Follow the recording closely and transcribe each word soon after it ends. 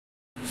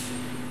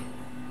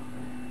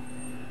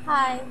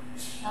Hi,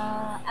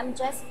 I'm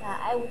Jessica.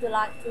 I would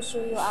like to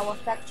show you our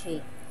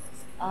factory.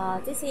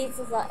 This is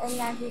the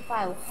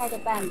N95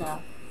 headband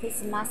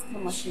face mask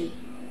machine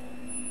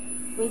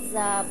with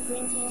the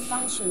printing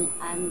function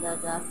and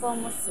the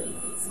foam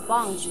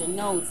sponge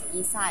nodes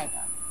inside.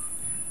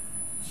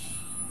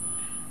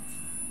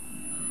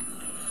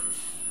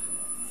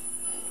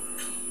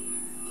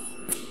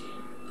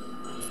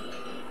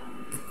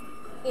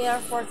 Here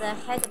for the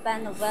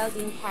headband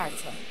welding part.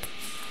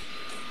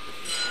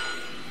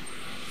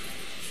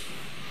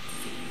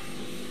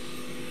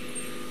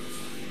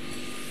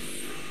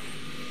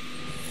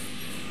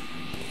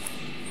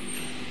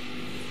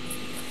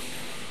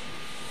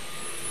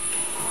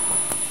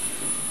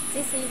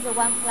 This is the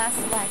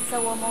 1+1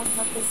 servo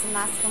motor face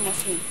mask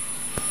machine.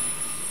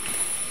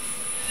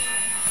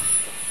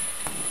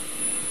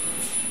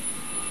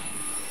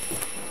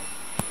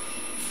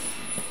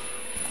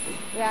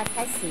 We are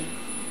testing.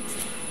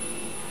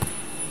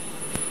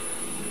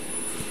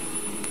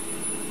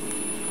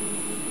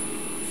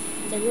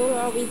 The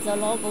ruler with the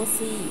logo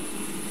CE.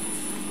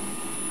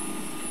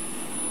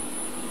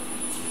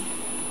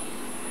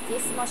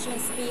 This machine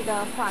speed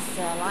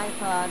faster,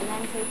 like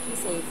 90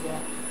 pieces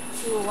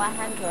to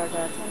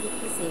 120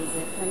 pieces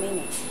per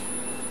minute.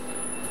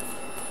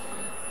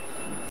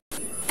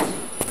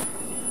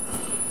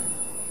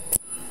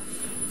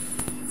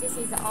 This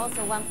is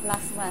also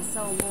 1+1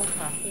 servo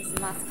motor face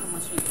mask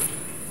machine.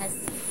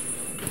 Testing.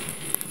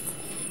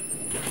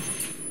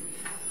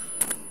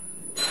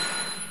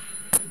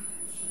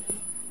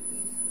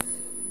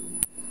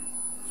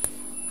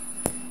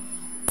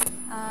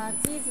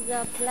 This is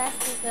the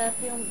plastic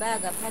film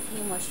bag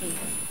packing machine.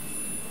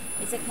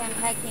 It can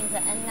pack in the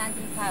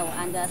N95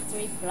 and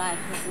 3-ply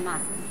face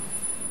mask.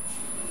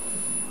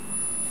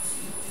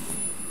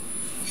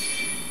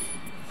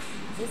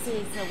 This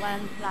is the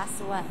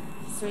 1+1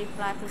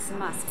 3-ply face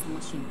mask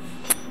machine.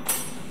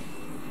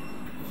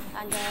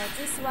 And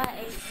this one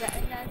is the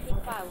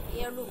N95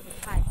 air loop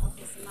type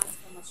face mask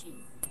machine.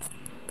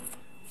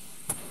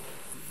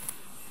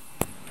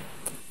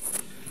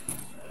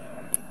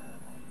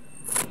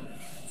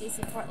 This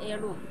is for air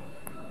loop.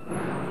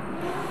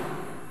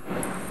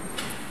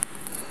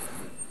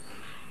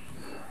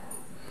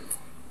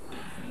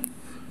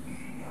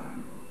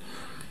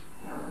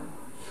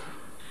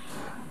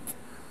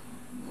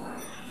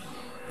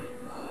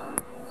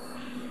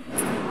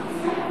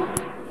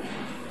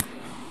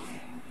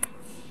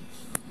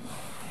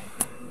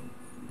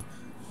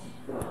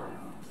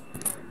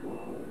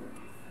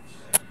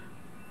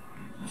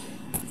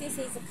 This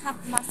is a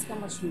cup mask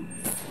machine.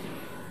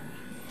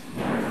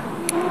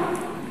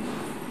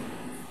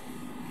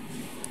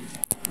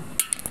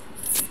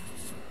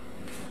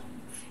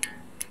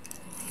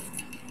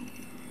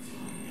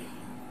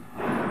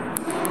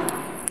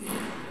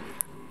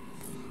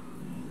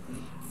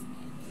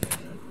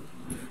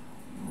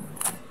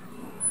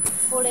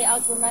 Fully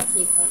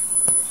automatic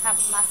cup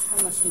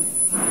mask machine.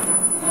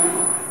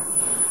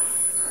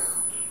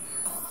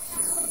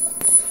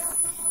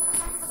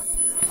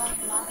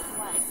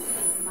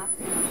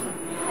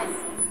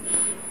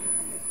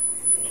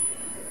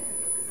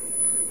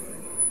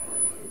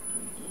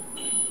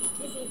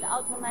 This is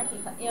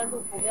automatic air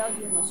loop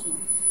welding machine.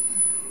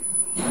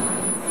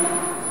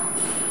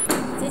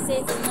 This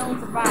is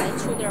nose bar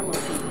extruder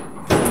machine.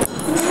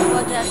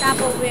 For the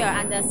double wear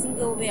and the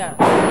single wear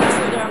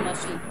extruder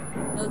machine,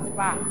 nose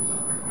bar.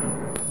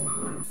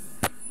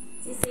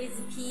 This is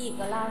PE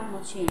glove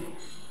machine.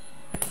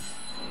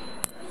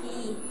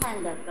 PE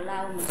hand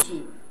glove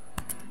machine.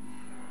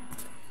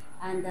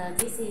 And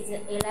this is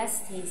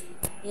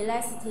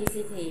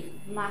elasticity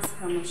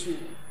mask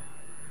machine.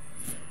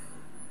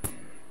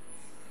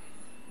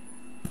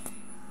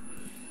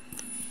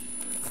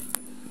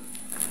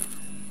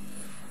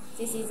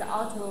 This is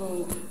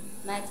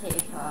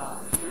automatic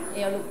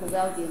air loop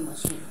welding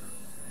machine.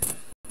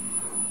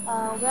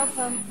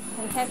 Welcome.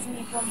 Contact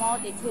me for more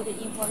detailed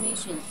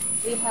information.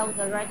 We have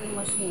the ready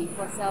machine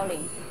for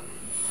selling.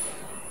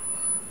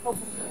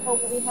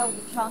 Hope we have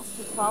the chance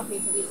to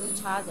profit with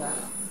each other.